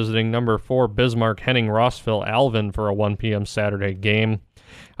Dorado is visiting number 4, Bismarck, Henning, Rossville, Alvin for a 1 p.m. Saturday game.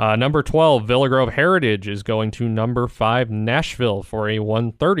 Number 12, Villa Grove Heritage is going to number 5, Nashville for a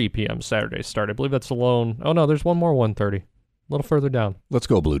 1:30 p.m. Saturday start. I believe that's alone. Oh, no, there's one more 1:30. A little further down. Let's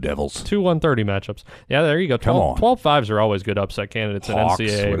go Blue Devils. 2 1:30 matchups. Yeah, there you go. 12-5s are always good upset candidates Hawks, in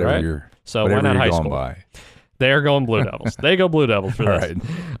NCAA, right? So why not high school? By. They are going Blue Devils. They go Blue Devils for this.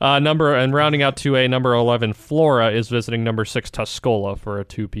 All right. And rounding out 2A, number 11, Flora is visiting number 6, Tuscola for a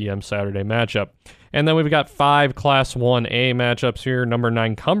 2 p.m. Saturday matchup. And then we've got 5 Class 1A matchups here. Number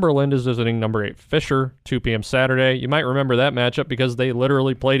 9, Cumberland is visiting number 8, Fisher, 2 p.m. Saturday. You might remember that matchup because they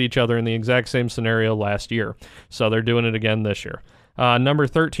literally played each other in the exact same scenario last year. So they're doing it again this year. Number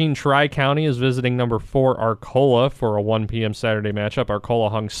 13, Tri-County is visiting number 4, Arcola for a 1 p.m. Saturday matchup.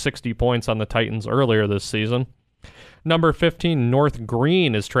 Arcola hung 60 points on the Titans earlier this season. Number 15, North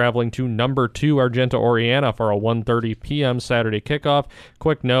Green is traveling to number 2, Argenta Oriana for a 1:30 p.m. Saturday kickoff.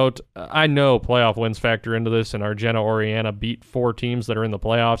 Quick note, I know playoff wins factor into this, and Argenta Oriana beat 4 teams that are in the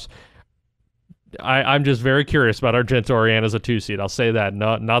playoffs. I'm just very curious about Argenta Oriana as a 2 seed. I'll say that.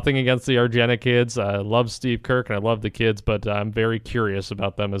 Nothing against the Argenta kids. I love Steve Kirk and I love the kids, but I'm very curious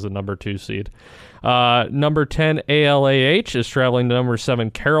about them as a number 2 seed. Number 10, ALAH is traveling to number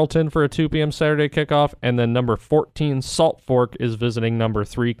 7, Carrollton for a 2 p.m. Saturday kickoff. And then number 14, Salt Fork is visiting number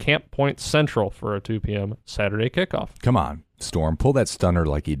 3, Camp Point Central for a 2 p.m. Saturday kickoff. Come on, Storm. Pull that stunner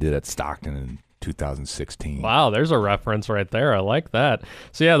like he did at Stockton in 2016. Wow, there's a reference right there. I like that.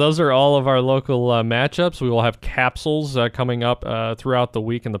 So yeah, those are all of our local matchups. We will have capsules coming up throughout the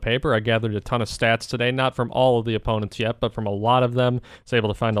week in the paper. I gathered a ton of stats today, not from all of the opponents yet, but from a lot of them. I was able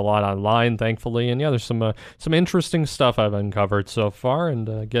to find a lot online, thankfully. And yeah, there's some interesting stuff I've uncovered so far,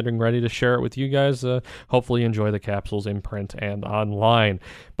 and getting ready to share it with you guys. Hopefully you enjoy the capsules in print and online.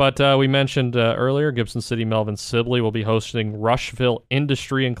 But we mentioned earlier, Gibson City Melvin Sibley will be hosting Rushville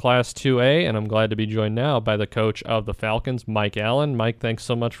Industry in Class 2A, and I'm glad to be joined now by the coach of the Falcons, Mike Allen. Mike, thanks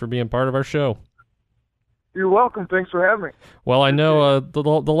so much for being part of our show. You're welcome. Thanks for having me. Well, I know the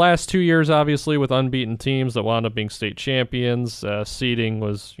last 2 years, obviously, with unbeaten teams that wound up being state champions, seeding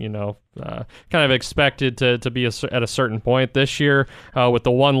was, kind of expected to be at a certain point. This year, with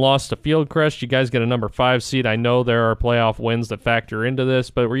the 1 loss to Fieldcrest, you guys get a number 5 seed. I know there are playoff wins that factor into this,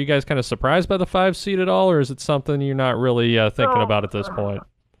 but were you guys kind of surprised by the 5 seed at all, or is it something you're not really thinking about at this point?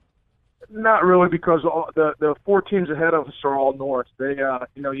 Not really, because the 4 teams ahead of us are all north. They,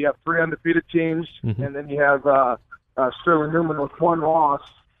 you have 3 undefeated teams, and then you have Sterling Newman with 1 loss.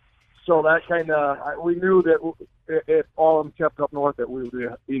 So that kind of, we knew that if all of them kept up north, that we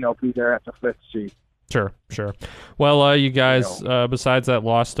would, be there at the 5th seed. Sure. Well, you guys, besides that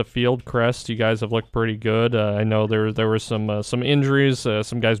loss to Fieldcrest, you guys have looked pretty good. I know there were some injuries,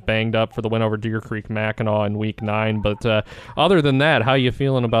 some guys banged up for the win over Deer Creek Mackinac in Week 9. But other than that, how are you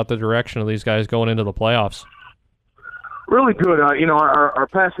feeling about the direction of these guys going into the playoffs? Really good. Our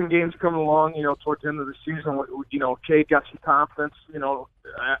passing game's coming along, towards the end of the season. Cade got some confidence,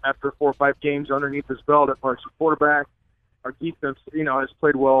 after 4 or 5 games underneath his belt at varsity quarterback. Our defense, has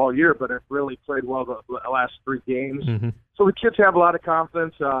played well all year, but it really played well the last 3 games. Mm-hmm. So the kids have a lot of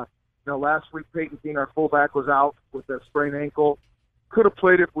confidence. Last week Peyton Keene, our fullback, was out with a sprained ankle. Could have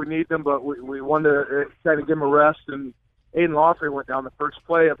played if we need them, but we wanted to kind of give him a rest. And Aiden Lawfrey went down the first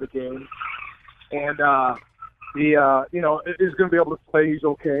play of the game, and he is going to be able to play. He's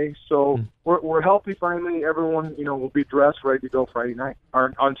okay. So we're healthy finally. Everyone, will be dressed, ready to go Friday night,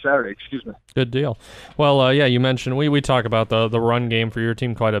 or on Saturday, excuse me. Good deal. Well, you mentioned, we talk about the run game for your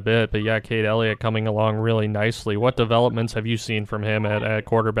team quite a bit, but yeah, Cade Elliott coming along really nicely. What developments have you seen from him at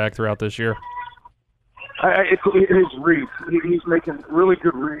quarterback throughout this year? His reads. He's making really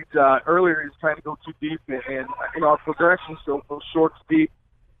good reads. Earlier he was trying to go too deep, and our progression still goes short to deep.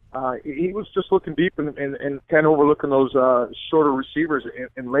 He was just looking deep and kind of overlooking those shorter receivers.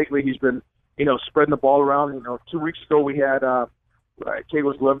 And lately he's been, spreading the ball around. 2 weeks ago we had Cade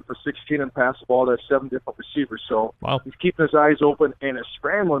was 11 for 16 and passed the ball to 7 different receivers. So wow. He's keeping his eyes open, and his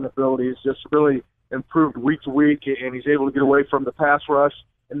scrambling ability is just really improved week to week, and he's able to get away from the pass rush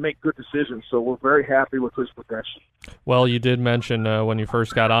and make good decisions. So we're very happy with his progression. Well, you did mention when you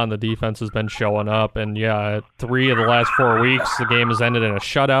first got on, the defense has been showing up. And, 3 of the last 4 weeks, the game has ended in a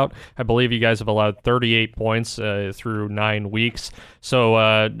shutout. I believe you guys have allowed 38 points through 9 weeks. So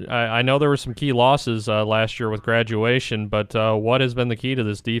I know there were some key losses last year with graduation, but what has been the key to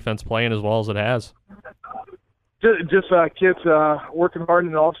this defense playing as well as it has? Just kids working hard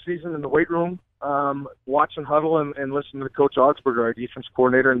in the off season in the weight room. watching huddle and listening to Coach Augsburger, our defense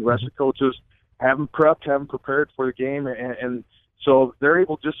coordinator, and the rest of the coaches, have them prepped, have them prepared for the game, and so they're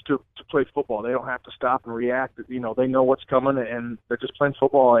able just to play football. They don't have to stop and react. You know, they know what's coming, and they're just playing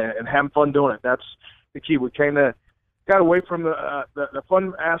football and having fun doing it. That's the key. We kind of got away from the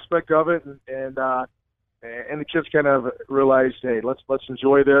fun aspect of it, and the kids kind of realized, hey, let's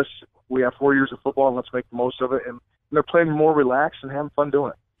enjoy this. We have 4 years of football, and let's make the most of it. And they're playing more relaxed and having fun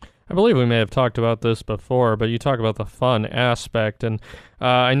doing it. I believe we may have talked about this before, but you talk about the fun aspect, and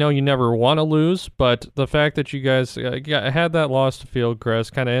I know you never want to lose, but the fact that you guys had that loss to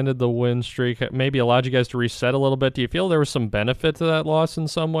Fieldcrest, kind of ended the win streak, maybe allowed you guys to reset a little bit. Do you feel there was some benefit to that loss in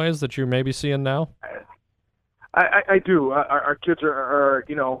some ways that you're maybe seeing now? I do. Our kids are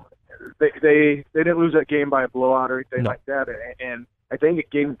you know, they didn't lose that game by a blowout or anything like that, and I think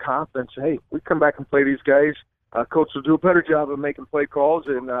it gave them confidence. Hey, we come back and play these guys. Coach will do a better job of making play calls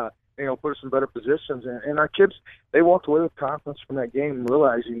and you know, put us in better positions. And our kids, they walked away with confidence from that game,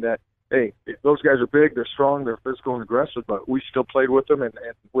 realizing that, hey, those guys are big, they're strong, they're physical and aggressive, but we still played with them and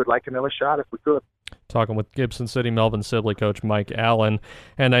would like another shot if we could. Talking with Gibson City Melvin Sibley coach Mike Allen.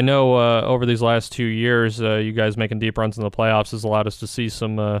 And I know over these last 2 years, you guys making deep runs in the playoffs has allowed us to see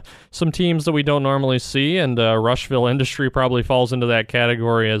some teams that we don't normally see, and Rushville Industry probably falls into that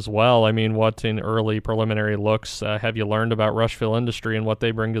category as well. I mean, what in early preliminary looks have you learned about Rushville Industry and what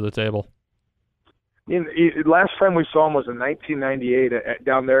they bring to the table? Last time we saw them was in 1998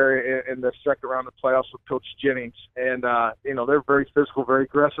 down there in the second round of playoffs with Coach Jennings. And, you know, they're very physical, very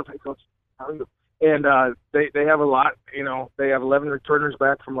aggressive. Hey, Coach, how are you? And they have a lot. You know, they have 11 returners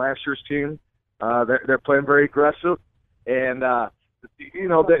back from last year's team. They're playing very aggressive, and you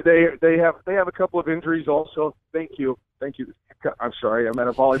know they have a couple of injuries also. Thank you. I'm sorry, I'm at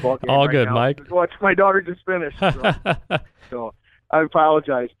a volleyball game. All right good, now. Mike. Watch, my daughter just finished, so I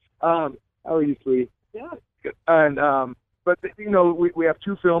apologize. How are you, sweetie? Yeah. Good. And but you know we have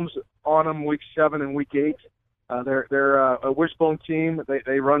 2 films on them, week 7 and week 8. They're a wishbone team.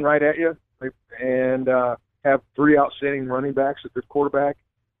 They run right at you. And have 3 outstanding running backs at their quarterback.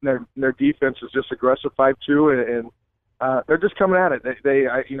 And their defense is just aggressive 5-2, and they're just coming at it.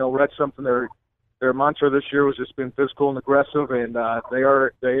 I read something. Their mantra this year was just being physical and aggressive, and they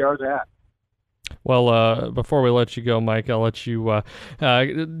are that. Well, before we let you go, Mike, I'll let you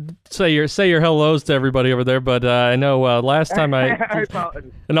say your hellos to everybody over there. But I know last time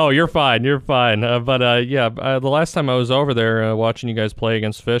no, you're fine. But the last time I was over there watching you guys play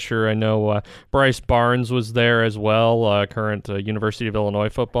against Fisher, I know Bryce Barnes was there as well, current University of Illinois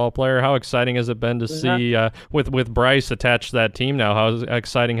football player. How exciting has it been to see with Bryce attached to that team now? How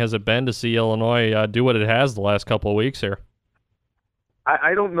exciting has it been to see Illinois do what it has the last couple of weeks here?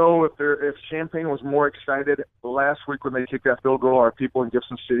 I don't know if Champaign was more excited last week when they kicked that field goal, or people in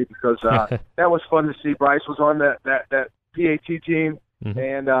Gibson City, because that was fun to see. Bryce was on that PAT team,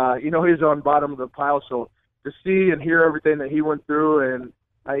 and he's on bottom of the pile. So to see and hear everything that he went through, and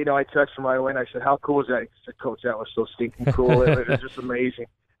I texted him right away and I said, "How cool was that?" He said, "Coach, that was so stinking cool. It was just amazing."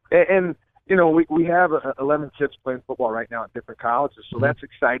 And we have 11 kids playing football right now at different colleges, so that's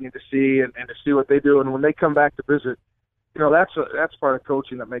exciting to see and to see what they do. And when they come back to visit, that's part of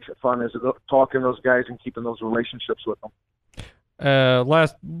coaching that makes it fun, is talking to those guys and keeping those relationships with them.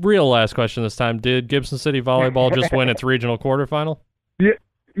 Last question this time. Did Gibson City Volleyball just win its regional quarterfinal? Yeah,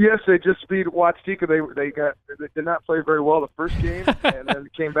 yes, they just beat Watsika. They did not play very well the first game, and then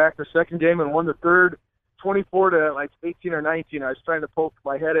came back the second game and won the third, 24 to like 18 or 19. I was trying to poke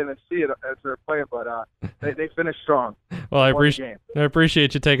my head in and see it as they're playing, but they finished strong. Well, I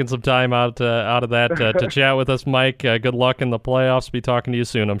appreciate you taking some time out of that to chat with us, Mike. Good luck in the playoffs. Be talking to you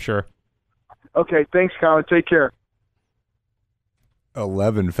soon, I'm sure. Okay, thanks, Colin. Take care.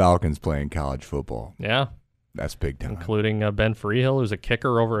 11 Falcons playing college football. Yeah. That's big time. Including Ben Freehill, who's a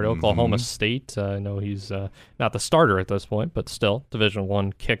kicker over at Oklahoma State. I know he's not the starter at this point, but still Division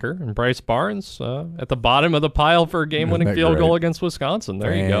I kicker. And Bryce Barnes at the bottom of the pile for a game-winning field goal against Wisconsin.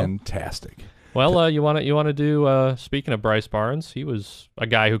 There you go. Fantastic. Well, you want to do, speaking of Bryce Barnes, he was a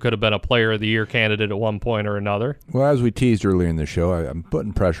guy who could have been a Player of the Year candidate at one point or another. Well, as we teased earlier in the show, I'm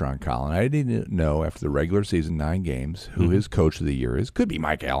putting pressure on Colin. I didn't know after the regular season 9 games who his Coach of the Year is. Could be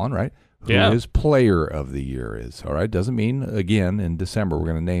Mike Allen, right? Who his Player of the Year is. All right, doesn't mean, again, in December we're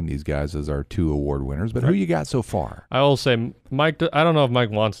going to name these guys as our 2 award winners, but who you got so far? I will say, Mike, I don't know if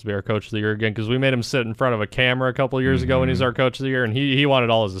Mike wants to be our Coach of the Year again, because we made him sit in front of a camera a couple of years ago when he's our Coach of the Year, and he wanted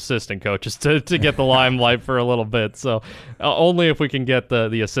all his assistant coaches to get the limelight for a little bit, so only if we can get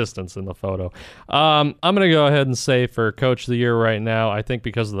the assistants in the photo. I'm going to go ahead and say for Coach of the Year right now, I think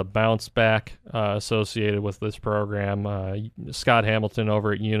because of the bounce back associated with this program, Scott Hamilton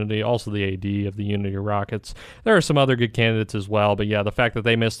over at Unity, also also the AD of the Unity Rockets. There are some other good candidates as well, but yeah, the fact that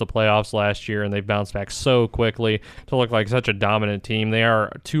they missed the playoffs last year and they've bounced back so quickly to look like such a dominant team. They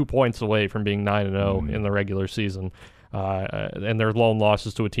are 2 points away from being 9-0 in the regular season. And their lone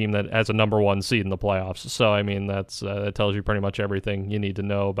losses to a team that has a number 1 seed in the playoffs. So, I mean, that tells you pretty much everything you need to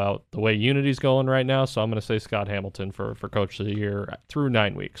know about the way Unity's going right now. So I'm going to say Scott Hamilton for Coach of the Year through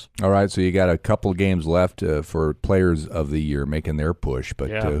 9 weeks. All right, so you got a couple games left for Players of the Year making their push, but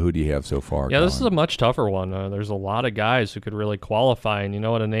who do you have so far? Yeah, Colin? This is a much tougher one. There's a lot of guys who could really qualify, and you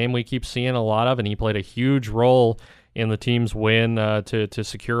know what, a name we keep seeing a lot of, and he played a huge role in the team's win to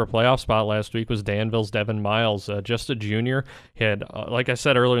secure a playoff spot last week was Danville's Devin Miles. Just a junior. He had, like I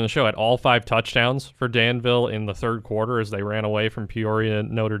said earlier in the show, had all 5 touchdowns for Danville in the third quarter as they ran away from Peoria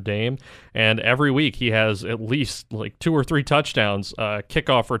Notre Dame. And every week he has at least like 2 or 3 touchdowns,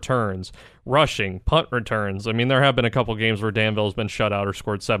 kickoff returns, rushing, punt returns. I mean, there have been a couple games where Danville's been shut out or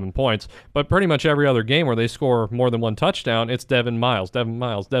scored 7 points, but pretty much every other game where they score more than 1 touchdown, it's Devin Miles.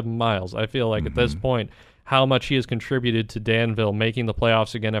 I feel like at this point, how much he has contributed to Danville making the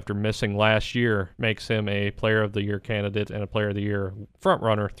playoffs again after missing last year makes him a Player of the Year candidate and a Player of the Year front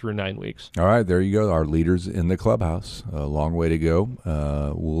runner through 9 weeks. All right, there you go. Our leaders in the clubhouse. A long way to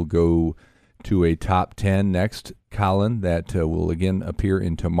go. We'll go to a top 10 next, Colin, that will again appear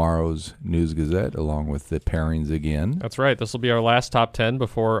in tomorrow's News Gazette along with the pairings again. That's right. This will be our last top 10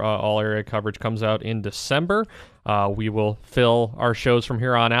 before all area coverage comes out in December. We will fill our shows from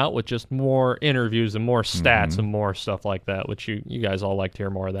here on out with just more interviews and more stats and more stuff like that, which you guys all like to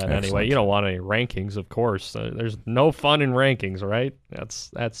hear more of that. Excellent. Anyway. You don't want any rankings, of course. There's no fun in rankings, right? That's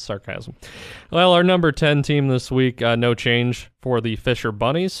sarcasm. Well, our number 10 team this week, no change for the Fisher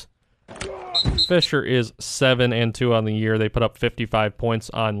Bunnies. Fisher is 7-2 on the year. They put up 55 points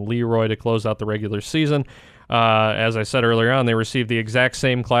on Leroy to close out the regular season. As I said earlier on, they received the exact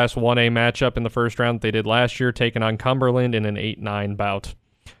same Class 1A matchup in the first round that they did last year, taking on Cumberland in an 8-9 bout.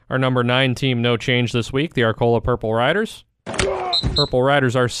 Our number 9 team, no change this week, the Arcola Purple Riders. Purple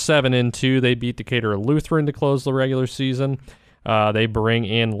Riders are 7-2. They beat Decatur Lutheran to close the regular season. They bring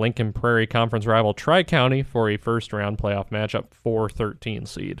in Lincoln Prairie Conference rival Tri-County for a first-round playoff matchup, 4-13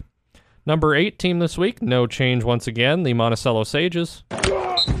 seed. Number 8 team this week, no change once again, the Monticello Sages.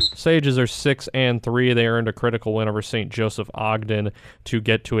 Sages are 6-3. They earned a critical win over St. Joseph Ogden to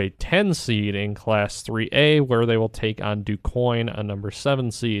get to a 10 seed in Class 3A, where they will take on DuQuoin, a number 7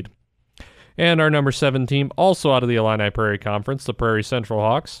 seed. And our number 7 team, also out of the Illini Prairie Conference, the Prairie Central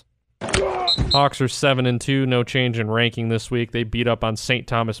Hawks. Hawks are 7-2, no change in ranking this week. They beat up on St.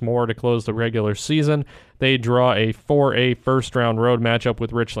 Thomas More to close the regular season. They draw a 4A first-round road matchup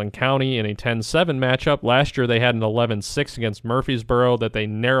with Richland County in a 10-7 matchup. Last year they had an 11-6 against Murfreesboro that they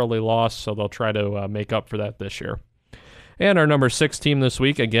narrowly lost, so they'll try to make up for that this year. And our number 6 team this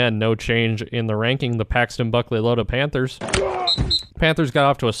week, again, no change in the ranking, the Paxton Buckley Loda Panthers. Panthers got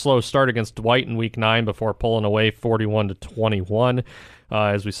off to a slow start against Dwight in Week 9 before pulling away 41-21.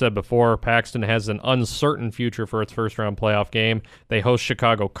 As we said before, Paxton has an uncertain future for its first-round playoff game. They host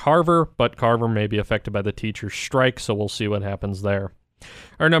Chicago Carver, but Carver may be affected by the teacher's strike, so we'll see what happens there.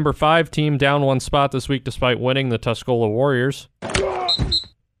 Our number 5 team down 1 spot this week despite winning, the Tuscola Warriors.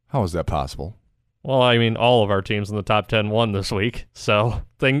 How is that possible? Well, I mean, all of our teams in the top 10 won this week, so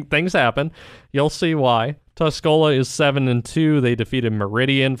things happen. You'll see why. Tuscola is 7-2. They defeated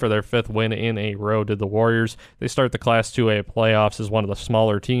Meridian for their 5th win in a row to the Warriors. They start the Class 2A playoffs as one of the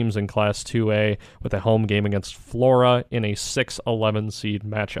smaller teams in Class 2A with a home game against Flora in a 6-11 seed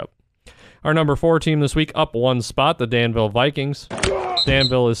matchup. Our number 4 team this week, up 1 spot, the Danville Vikings.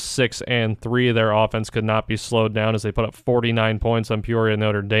 Danville is 6-3. Their offense could not be slowed down as they put up 49 points on Peoria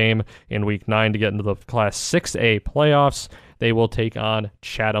Notre Dame in Week 9 to get into the Class 6A playoffs. They will take on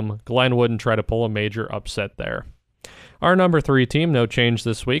Chatham Glenwood and try to pull a major upset there. Our number 3 team, no change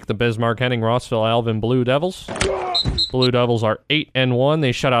this week, the Bismarck Henning Rossville Alvin Blue Devils. Blue Devils are 8-1.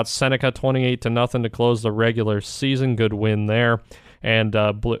 They shut out Seneca 28-0 to close the regular season. Good win there. And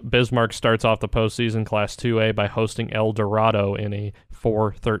Bismarck starts off the postseason Class 2A by hosting El Dorado in a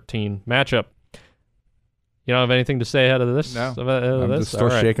 4-13 matchup. You don't have anything to say ahead of this? No. I'm just still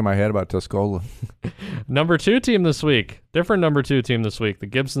shaking my head about Tuscola. Number 2 team this week. Different number 2 team this week. The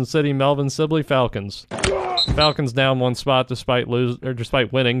Gibson City Melvin Sibley Falcons. Falcons down 1 spot despite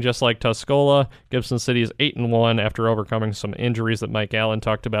winning, just like Tuscola. Gibson City is 8-1 after overcoming some injuries that Mike Allen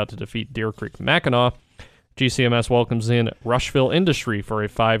talked about to defeat Deer Creek Mackinac. GCMS welcomes in Rushville Industry for a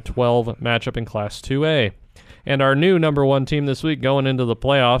 5-12 matchup in Class 2A. And our new number 1 team this week going into the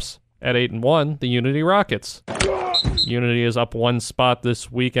playoffs at 8-1, the Unity Rockets. Unity is up 1 spot this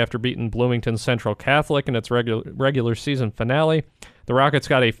week after beating Bloomington Central Catholic in its regular season finale. The The Rockets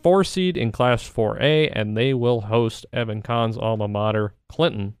got a 4 seed in Class 4A, and they will host Evan Kahn's alma mater,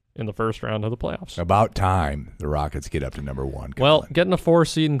 Clinton, in the first round of the playoffs. About time the Rockets get up to number 1. Well, getting a 4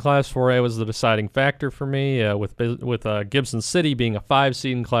 seed in Class 4A was the deciding factor for me. With Gibson City being a 5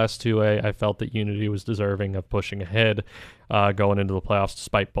 seed in Class 2A, I felt that Unity was deserving of pushing ahead going into the playoffs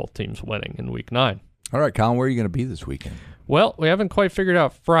despite both teams winning in Week 9. All right, Colin, where are you going to be this weekend? Well, we haven't quite figured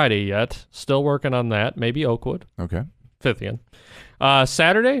out Friday yet. Still working on that. Maybe Oakwood. Okay. Fithian.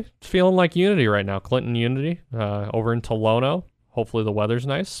 Saturday, feeling like Unity right now. Clinton Unity over in Tolono. Hopefully the weather's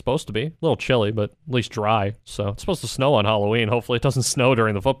nice. It's supposed to be. A little chilly, but at least dry. So it's supposed to snow on Halloween. Hopefully it doesn't snow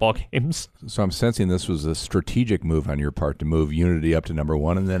during the football games. So I'm sensing this was a strategic move on your part to move Unity up to number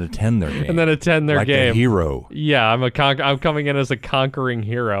 1 and then attend their game. Like a hero. Yeah, I'm coming in as a conquering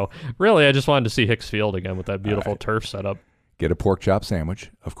hero. Really, I just wanted to see Hicks Field again with that beautiful turf setup. Get a pork chop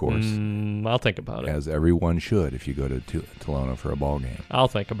sandwich, of course. I'll think about it. As everyone should if you go to Tolono for a ball game. I'll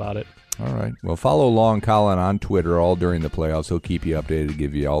think about it. All right. Well, follow along Colin on Twitter all during the playoffs. He'll keep you updated,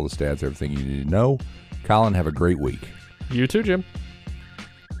 give you all the stats, everything you need to know. Colin, have a great week. You too, Jim.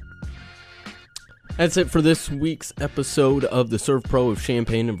 That's it for this week's episode of the Serve Pro of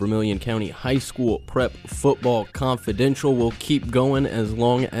Champaign and Vermilion County High School Prep Football Confidential. We'll keep going as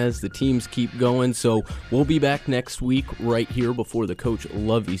long as the teams keep going, so we'll be back next week right here before the Coach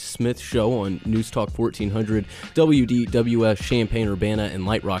Lovie Smith Show on News Talk 1400, WDWS Champaign-Urbana, and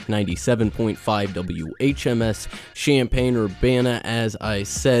Light Rock 97.5 WHMS Champaign-Urbana. As I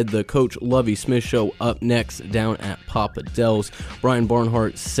said, the Coach Lovie Smith Show up next down at Papa Del's. Brian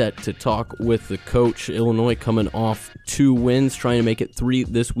Barnhart set to talk with the coach. Illinois coming off 2 wins, trying to make it 3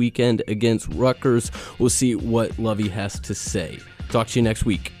 this weekend against Rutgers. We'll see what Lovie has to say. Talk to you next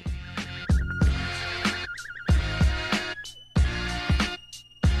week.